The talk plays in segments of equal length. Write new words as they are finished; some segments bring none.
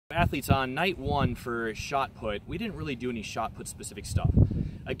athletes on night one for shot put, we didn't really do any shot put specific stuff.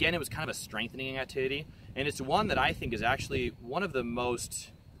 Again, it was kind of a strengthening activity, and it's one that I think is actually one of the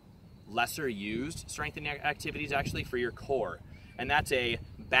most lesser used strengthening activities actually for your core. And that's a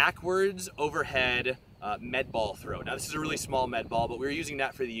backwards overhead med ball throw. Now this is a really small med ball, but we were using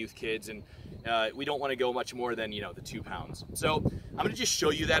that for the youth kids, and we don't want to go much more than, you know, the 2 pounds. So I'm going to just show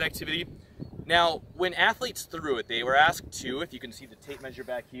you that activity. Now, when athletes threw it, they were asked to, if you can see the tape measure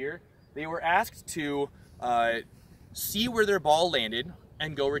back here, they were asked to see where their ball landed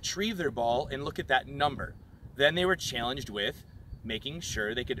and go retrieve their ball and look at that number. Then they were challenged with making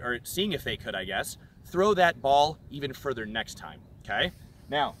sure they could, or seeing if they could, I guess, throw that ball even further next time, okay?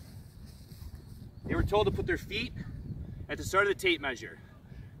 Now, they were told to put their feet at the start of the tape measure.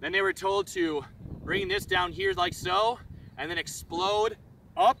 Then they were told to bring this down here like so, and then explode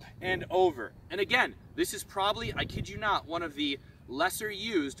up and over. And again, this is probably, I kid you not, one of the lesser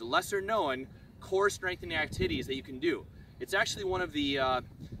used, lesser known core strengthening activities that you can do. It's actually one of the,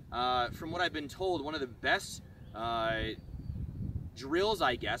 from what I've been told, one of the best drills,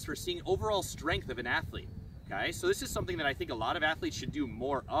 I guess, for seeing overall strength of an athlete. Okay, so this is something that I think a lot of athletes should do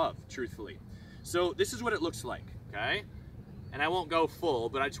more of, truthfully. So this is what it looks like, okay? And I won't go full,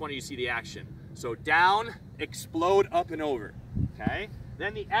 but I just want you to see the action. So down, explode up and over, okay?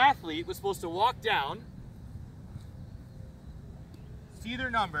 Then the athlete was supposed to walk down, see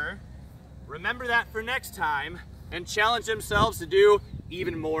their number, remember that for next time, and challenge themselves to do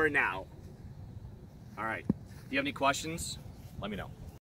even more now. All right, do you have any questions? Let me know.